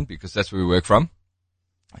open because that's where we work from.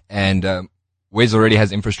 And, Wes already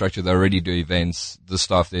has infrastructure. They already do events. The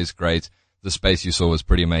staff there is great. The space you saw was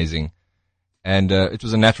pretty amazing. And, it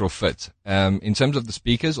was a natural fit. In terms of the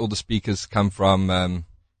speakers, all the speakers come from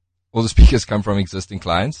existing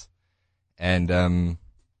clients. And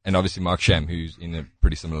obviously Mark Sham, who's in a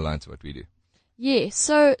pretty similar line to what we do. Yeah.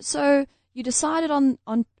 So you decided on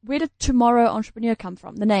where did Tomorrow Entrepreneur come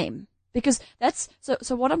from? The name. Because that's,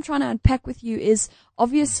 so what I'm trying to unpack with you is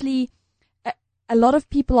obviously a lot of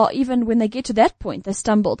people are, even when they get to that point, they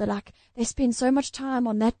stumble. They spend so much time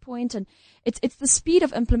on that point, and it's the speed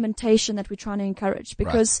of implementation that we're trying to encourage,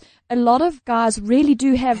 because a lot of guys really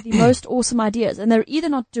do have the most awesome ideas, and they're either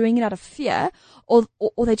not doing it out of fear or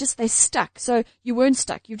they're stuck. So you weren't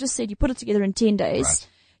stuck. You've just said you put it together in 10 days.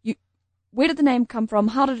 Right. Where did the name come from?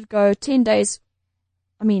 How did it go? 10 days.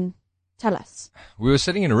 Tell us. We were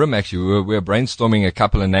sitting in a room, actually. We were brainstorming a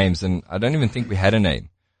couple of names, and I don't even think we had a name.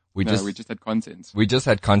 We just had content. We just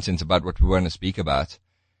had content about what we want to speak about.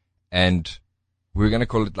 And we were going to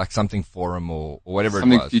call it like something forum or whatever it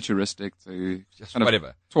was. Something futuristic to just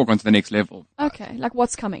whatever. Talk on to the next level. Okay. Like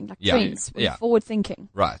what's coming, like trends, forward thinking.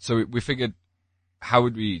 Right. So we figured, how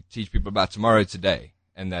would we teach people about tomorrow today?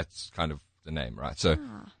 And that's kind of the name, right? So,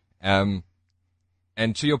 and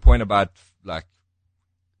to your point about like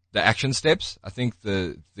the action steps, I think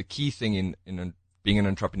the key thing in being an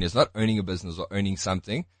entrepreneur is not owning a business or owning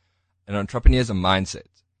something. An entrepreneur is a mindset.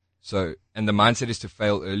 So, and the mindset is to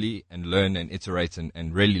fail early and learn and iterate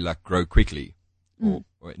and really like grow quickly or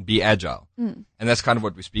be agile. And that's kind of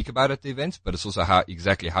what we speak about at the events, but it's also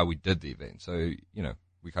exactly how we did the event. So,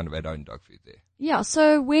 we kind of had our own dog food there. Yeah.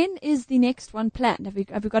 So when is the next one planned? Have we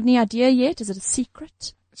got any idea yet? Is it a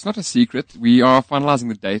secret? It's not a secret. We are finalizing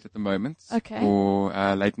the date at the moment. Okay. For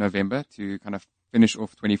late November to kind of finish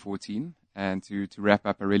off 2014 and to wrap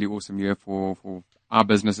up a really awesome year for our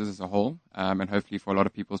businesses as a whole, and hopefully for a lot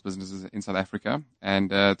of people's businesses in South Africa, and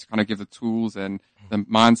to kind of give the tools and the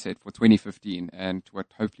mindset for 2015 and what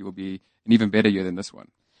hopefully will be an even better year than this one.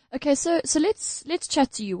 Okay, so let's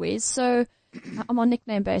chat to you, Wes. So I'm on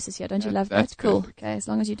nickname basis here. Don't you love That's that? Cool. perfect. Okay, as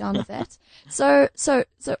long as you're down with that. So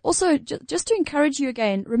also just to encourage you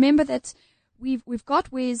again, remember that we've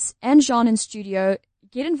got Wes and Jean in studio.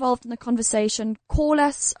 Get involved in the conversation. Call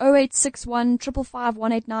us 0861 555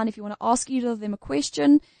 189 if you want to ask either of them a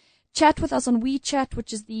question. Chat with us on WeChat,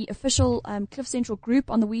 which is the official Cliff Central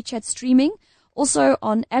group on the WeChat streaming. Also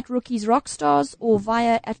on @RookiesRockstars or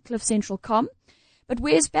via @CliffCentral.com. But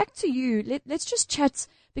Wes, back to you. Let's just chat,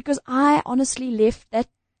 because I honestly left that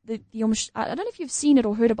I don't know if you've seen it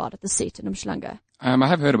or heard about it, the set in Umhlanga. I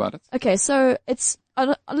have heard about it. Okay, so it's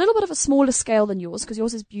a little bit of a smaller scale than yours, because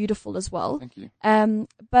yours is beautiful as well. Thank you.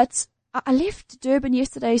 But I left Durban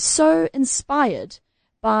yesterday so inspired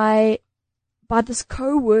by this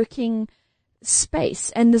co-working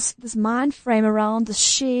space and this mind frame around the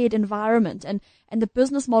shared environment and the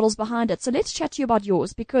business models behind it. So let's chat to you about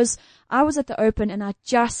yours, because I was at the Open and I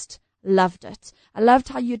just loved it. I loved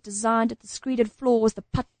how you designed it, the screeded floors, the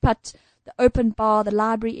putt-putt, the open bar, the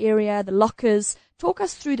library area, the lockers. Talk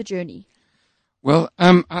us through the journey. Well,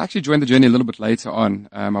 I actually joined the journey a little bit later on.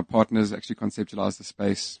 My partners actually conceptualized the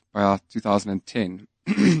space by 2010.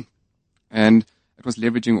 And it was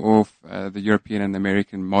leveraging off the European and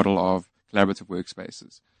American model of collaborative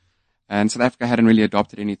workspaces. And South Africa hadn't really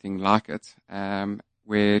adopted anything like it,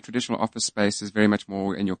 where traditional office space is very much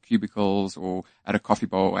more in your cubicles or at a coffee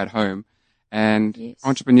bar or at home. And Yes.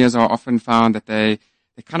 entrepreneurs are often found that they're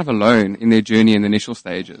kind of alone in their journey in the initial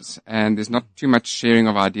stages. And there's not too much sharing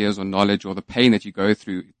of ideas or knowledge or the pain that you go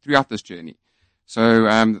throughout this journey. So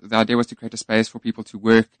the idea was to create a space for people to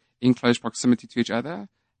work in close proximity to each other,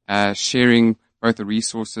 sharing both the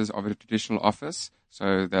resources of a traditional office,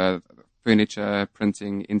 so the furniture,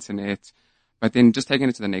 printing, internet, but then just taking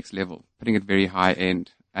it to the next level, putting it very high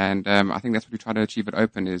end. And I think that's what we try to achieve at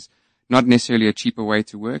Open, is not necessarily a cheaper way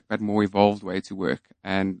to work, but more evolved way to work.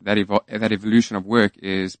 And that evolution of work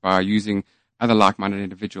is by using other like-minded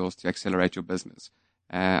individuals to accelerate your business.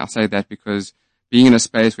 I say that because being in a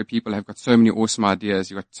space where people have got so many awesome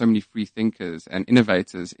ideas, you've got so many free thinkers and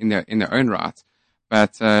innovators in their own right.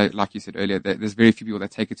 But like you said earlier, there's very few people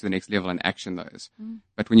that take it to the next level and action those.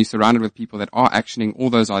 But when you're surrounded with people that are actioning all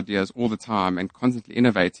those ideas all the time and constantly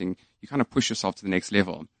innovating, you kind of push yourself to the next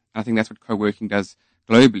level. And I think that's what co-working does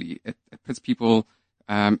globally. It puts people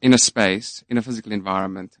in a space, in a physical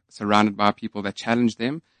environment, surrounded by people that challenge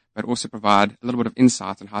them, but also provide a little bit of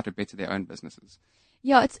insight on how to better their own businesses.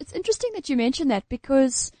 Yeah, it's interesting that you mentioned that,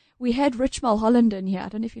 because we had Rich Mulholland in here. I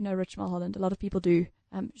don't know if you know Rich Mulholland. A lot of people do.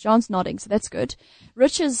 Jean's nodding, so that's good.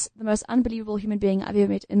 Rich is the most unbelievable human being I've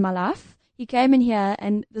ever met in my life. He came in here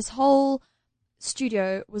and this whole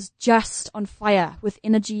studio was just on fire with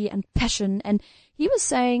energy and passion. And he was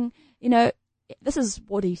saying, this is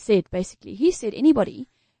what he said basically. He said anybody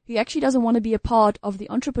who actually doesn't want to be a part of the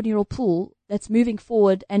entrepreneurial pool that's moving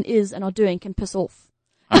forward and are doing can piss off.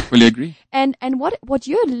 I fully agree. And what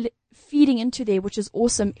you're feeding into there, which is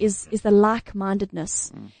awesome, is the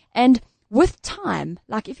like-mindedness. And with time,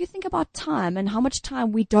 like if you think about time and how much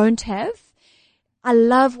time we don't have, I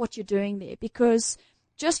love what you're doing there, because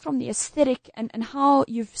just from the aesthetic and how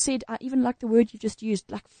you've said, I even like the word you just used,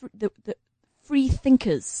 like the free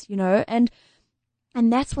thinkers, and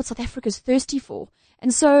that's what South Africa's thirsty for.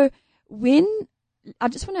 And so I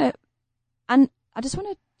just want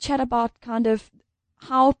to chat about kind of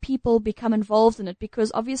how people become involved in it, because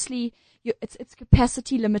obviously it's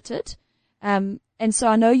capacity limited. And so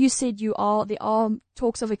I know you said there are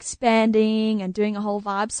talks of expanding and doing a whole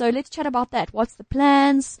vibe. So let's chat about that. What's the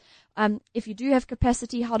plans? If you do have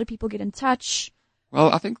capacity, how do people get in touch?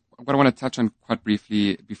 Well, I think what I want to touch on quite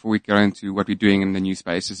briefly before we go into what we're doing in the new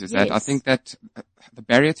spaces is that I think that the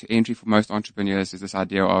barrier to entry for most entrepreneurs is this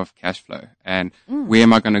idea of cash flow and where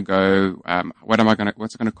am I going to go?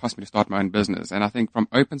 What's it going to cost me to start my own business? And I think from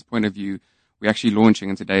Open's point of view, we're actually launching,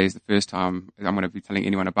 and today is the first time I'm going to be telling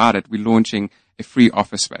anyone about it. We're launching a free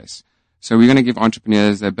office space. So we're going to give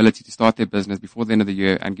entrepreneurs the ability to start their business before the end of the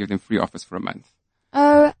year and give them free office for a month.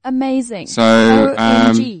 Oh, amazing. So,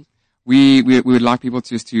 OMG. we would like people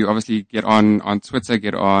to obviously get on Twitter,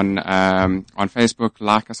 get on Facebook,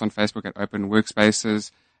 like us on Facebook at Open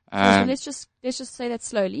Workspaces. So let's just say that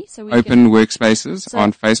slowly. So we Open Workspaces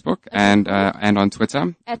on Facebook and on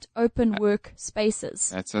Twitter. At Open Workspaces.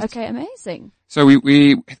 That's it. Okay, amazing. So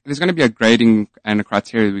there's going to be a grading and a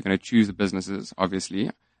criteria we're going to choose the businesses,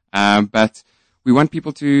 obviously. But we want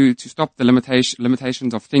people to stop the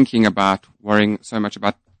limitations of thinking about worrying so much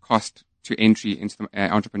about cost to entry into the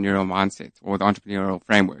entrepreneurial mindset or the entrepreneurial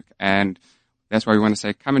framework. And that's why we want to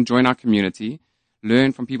say, come and join our community,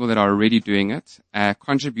 learn from people that are already doing it,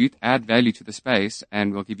 contribute, add value to the space,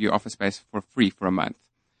 and we'll give you office space for free for a month.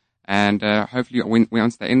 And hopefully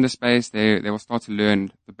once they're in the space, they will start to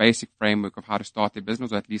learn the basic framework of how to start their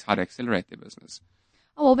business, or at least how to accelerate their business.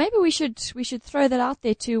 Oh, well, maybe we should throw that out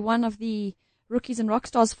there to one of the Rookies and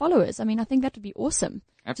Rockstars followers. I mean, I think that would be awesome.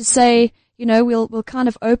 Absolutely. To say, we'll kind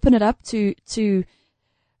of open it up to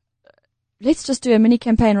let's just do a mini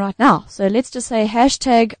campaign right now. So let's just say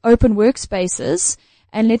 #open workspaces,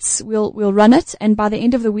 and we'll run it. And by the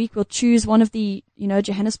end of the week, we'll choose one of the,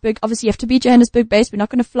 Johannesburg. Obviously, you have to be Johannesburg based. We're not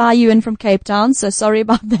going to fly you in from Cape Town. So sorry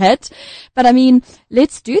about that. But I mean,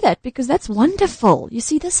 let's do that, because that's wonderful. You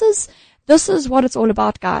see, this is what it's all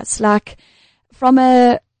about, guys. Like, from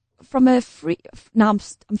a free, now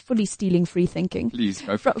I'm fully stealing free thinking. Please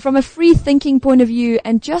go for From a free thinking point of view,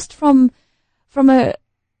 and just from a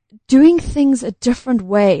doing things a different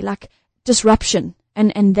way, like disruption.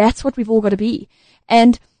 And that's what we've all got to be.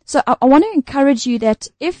 And so I want to encourage you that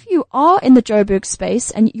if you are in the Joburg space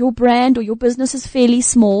and your brand or your business is fairly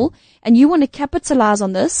small and you want to capitalize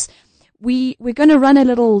on this, we're going to run a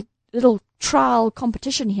little trial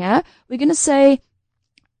competition here. We're going to say,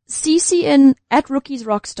 CC in at Rookies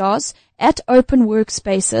Rockstars, at Open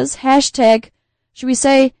Workspaces, should we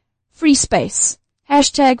say free space?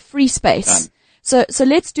 #free space. So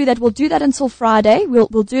let's do that. We'll do that until Friday. We'll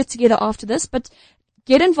do it together after this, but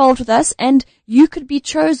get involved with us, and you could be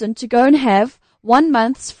chosen to go and have 1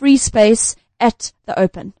 month's free space at the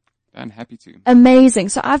Open. I'm happy to. Amazing.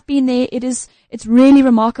 So I've been there. It's really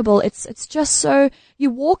remarkable. It's just so, you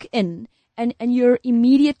walk in and you're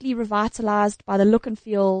immediately revitalized by the look and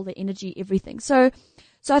feel, the energy, everything. So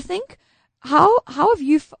I think, how have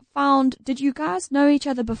you found, did you guys know each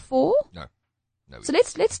other before? No. So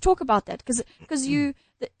let's talk about that, because the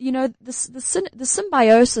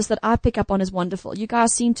symbiosis that I pick up on is wonderful. You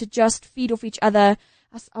guys seem to just feed off each other.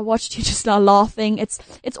 I watched you just now laughing. It's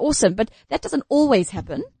awesome, but that doesn't always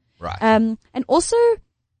happen. Right. And also,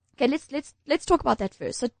 okay, let's talk about that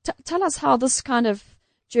first. So tell us how this kind of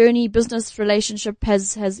journey, business relationship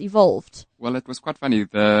has evolved. Well, it was quite funny.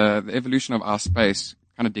 The evolution of our space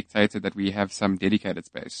kind of dictated that we have some dedicated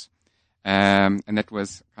space. And that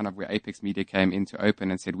was kind of where Apex Media came into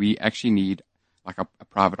Open and said, we actually need like a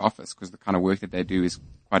private office, because the kind of work that they do is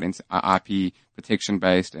quite IP protection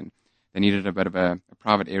based, and they needed a bit of a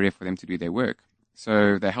private area for them to do their work.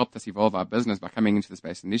 So they helped us evolve our business by coming into the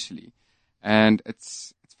space initially. And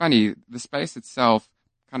it's funny, the space itself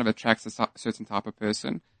kind of attracts a certain type of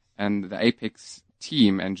person, and the Apex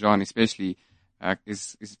team, and John especially,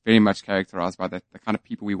 is very much characterized by the kind of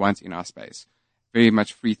people we want in our space. Very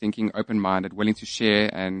much free thinking, open-minded, willing to share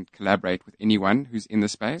and collaborate with anyone who's in the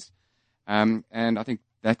space. And I think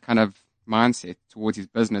that kind of mindset towards his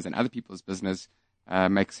business and other people's business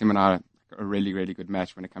makes him and I a really, really good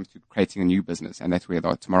match when it comes to creating a new business. And that's where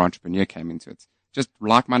the Tomorrow Entrepreneur came into it. Just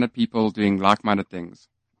like-minded people doing like-minded things.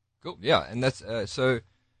 Cool. Yeah. And that's, so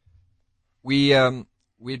we'd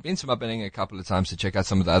been to Maboneng a couple of times to check out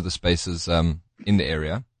some of the other spaces, in the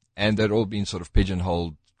area, and they'd all been sort of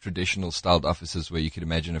pigeonholed traditional styled offices where you could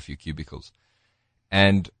imagine a few cubicles.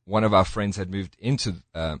 And one of our friends had moved into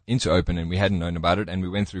Open, and we hadn't known about it, and we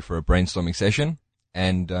went through for a brainstorming session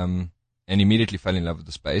and immediately fell in love with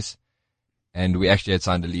the space. And we actually had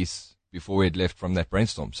signed a lease before we had left from that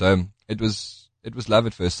brainstorm. So it was love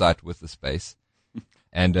at first sight with the space.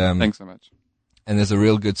 And, thanks so much. And there's a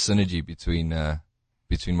real good synergy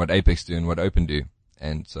between what Apex do and what Open do.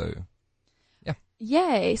 And so, yeah.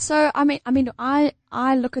 Yay. So, I mean,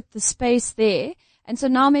 I look at the space there, and so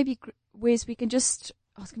now maybe, Wes, we can just,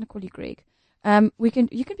 I was going to call you Greg. You can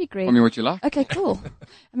be Greg. Tell me what you like. Okay, cool.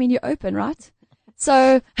 I mean, you're open, right?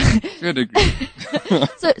 So, good agree.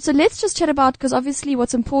 so let's just chat about, because obviously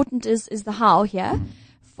what's important is the how here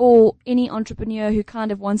for any entrepreneur who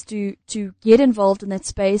kind of wants to get involved in that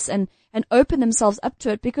space and open themselves up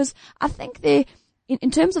to it, because I think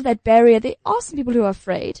in terms of that barrier, there are some people who are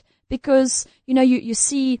afraid, because, you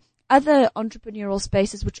see other entrepreneurial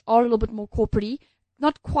spaces which are a little bit more corporate-y,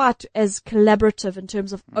 not quite as collaborative in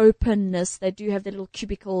terms of openness. They do have their little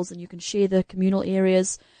cubicles and you can share the communal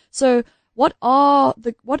areas. So what are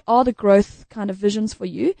the growth kind of visions for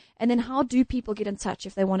you? And then how do people get in touch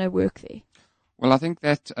if they want to work there? Well, I think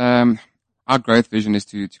that our growth vision is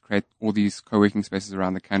to create all these co-working spaces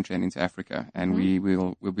around the country and into Africa. And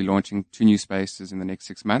we'll be launching 2 new spaces in the next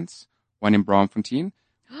 6 months. One in Braamfontein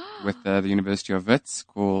with the University of Wits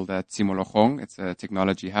called Tsimologong. It's a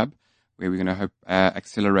technology hub where we're going to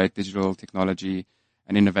accelerate digital technology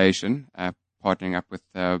and innovation, partnering up with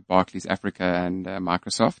Barclays Africa and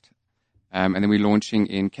Microsoft. And then we're launching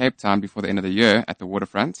in Cape Town before the end of the year at the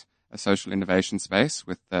Waterfront, a social innovation space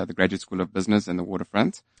with the Graduate School of Business and the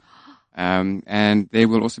Waterfront. And they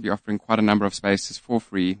will also be offering quite a number of spaces for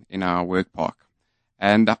free in our work park.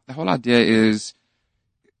 And the whole idea is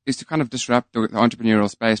to kind of disrupt the entrepreneurial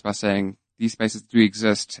space by saying these spaces do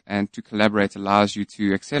exist, and to collaborate allows you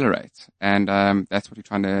to accelerate. And that's what we're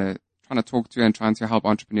trying to talk to and trying to help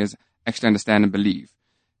entrepreneurs actually understand and believe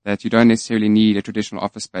that you don't necessarily need a traditional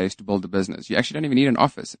office space to build a business. You actually don't even need an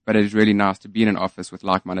office, but it is really nice to be in an office with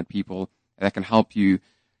like-minded people that can help you,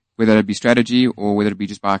 whether it be strategy or whether it be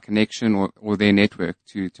just by a connection or their network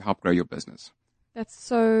to help grow your business. That's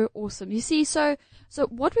so awesome. You see, so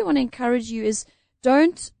what we want to encourage you is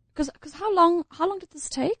don't, because how long did this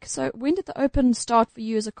take? So when did the Open start for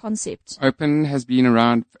you as a concept? Open has been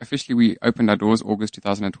around, officially we opened our doors August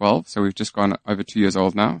 2012, so we've just gone over 2 years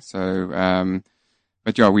old now. So,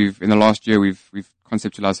 but yeah, in the last year we've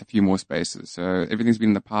conceptualized a few more spaces. So everything's been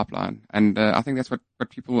in the pipeline. And, I think that's what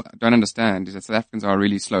people don't understand is that South Africans are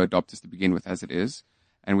really slow adopters to begin with as it is.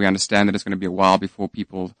 And we understand that it's going to be a while before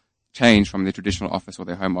people change from their traditional office or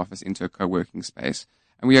their home office into a co-working space.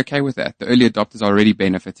 And we're okay with that. The early adopters are already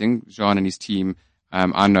benefiting. Jean and his team,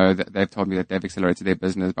 I know that they've told me that they've accelerated their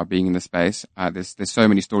business by being in the space. There's so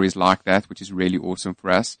many stories like that, which is really awesome for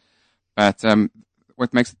us. But,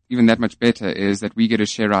 what makes it even that much better is that we get to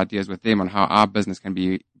share ideas with them on how our business can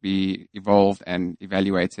be evolved and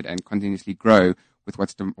evaluated and continuously grow with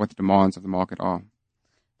what the demands of the market are.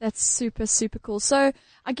 That's super, super cool. So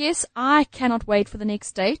I guess I cannot wait for the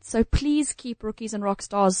next date. So please keep Rookies and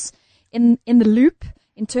Rockstars in the loop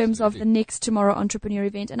in terms of the next Tomorrow Entrepreneur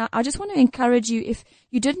event. And I just want to encourage you, if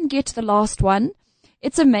you didn't get to the last one,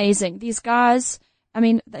 it's amazing. These guys, I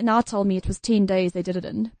mean, they now tell me it was 10 days they did it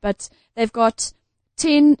in, but they've got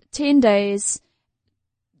 10 days.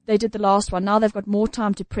 They did the last one. Now they've got more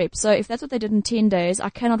time to prep. So if that's what they did in 10 days, I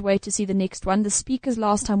cannot wait to see the next one. The speakers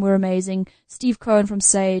last time were amazing. Steve Cohen from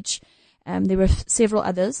Sage. There were several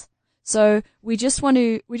others. So we just want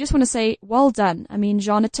to say, well done. I mean,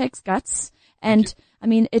 Jean, it takes guts. And I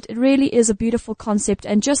mean, it really is a beautiful concept,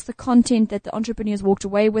 and just the content that the entrepreneurs walked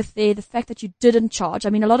away with there, the fact that you didn't charge. I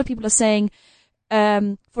mean, a lot of people are saying,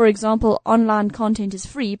 for example, online content is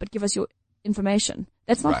free, but give us your information.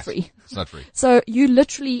 That's not free. It's not free. So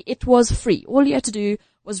it was free. All you had to do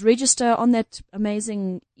was register on that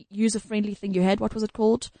amazing user-friendly thing you had. What was it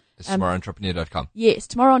called? It's tomorrowentrepreneur.com. Yes,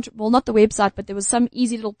 well, not the website, but there was some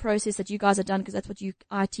easy little process that you guys had done, because that's what you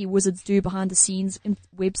IT wizards do behind the scenes in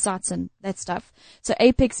websites and that stuff. So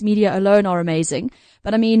Apex Media alone are amazing.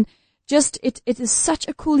 But I mean, just it is such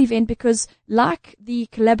a cool event, because like the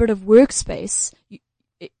collaborative workspace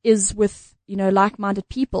is with, like-minded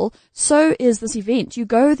people, so is this event. You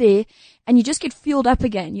go there and you just get fueled up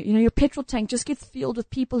again. Your petrol tank just gets filled with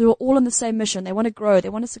people who are all on the same mission. They want to grow. They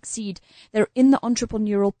want to succeed. They're in the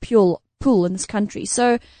entrepreneurial pool in this country.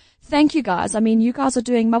 So thank you guys. I mean, you guys are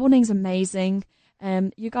doing, Maboneng's amazing.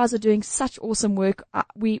 You guys are doing such awesome work.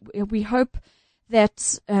 We hope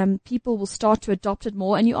that people will start to adopt it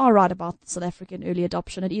more. And you are right about the South African early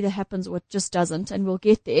adoption. It either happens or it just doesn't, and we'll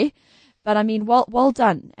get there. But I mean, well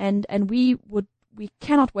done. And we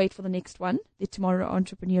cannot wait for the next one, the Tomorrow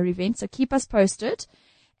Entrepreneur event. So keep us posted.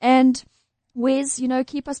 And Wes,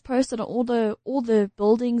 keep us posted on all the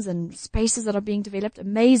buildings and spaces that are being developed.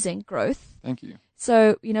 Amazing growth. Thank you.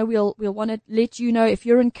 So, we'll want to let you know if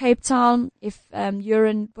you're in Cape Town, if you're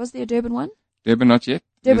in, was there a Durban one? Durban not yet.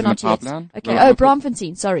 Durban not yet. Okay.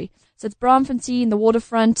 Braamfontein, sorry. So it's Braamfontein, the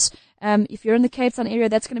waterfront. If you're in the Cape Town area,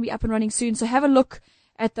 that's going to be up and running soon. So have a look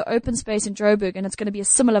at the open space in Joburg, and it's going to be a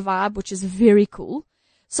similar vibe, which is very cool.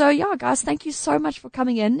 So yeah, guys, thank you so much for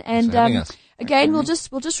coming in. And again, we'll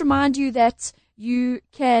just remind you that you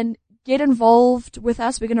can get involved with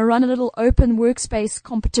us. We're going to run a little open workspace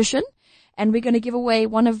competition, and we're going to give away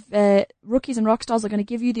one of Rookies and Rockstars are going to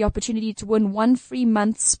give you the opportunity to win 1 free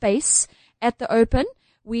month space at the open.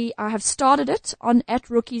 I have started it on at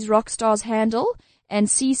Rookies Rockstars handle and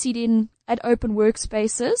CC'd in at Open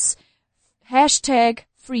Workspaces.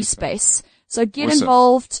 #free space. So get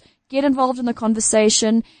involved in the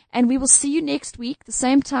conversation, and we will see you next week, the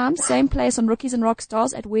same time, same place on Rookies and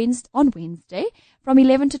Rockstars on Wednesday from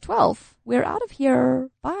 11 to 12. We're out of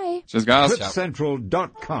here. Bye. Cheers, guys.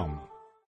 CliffCentral.com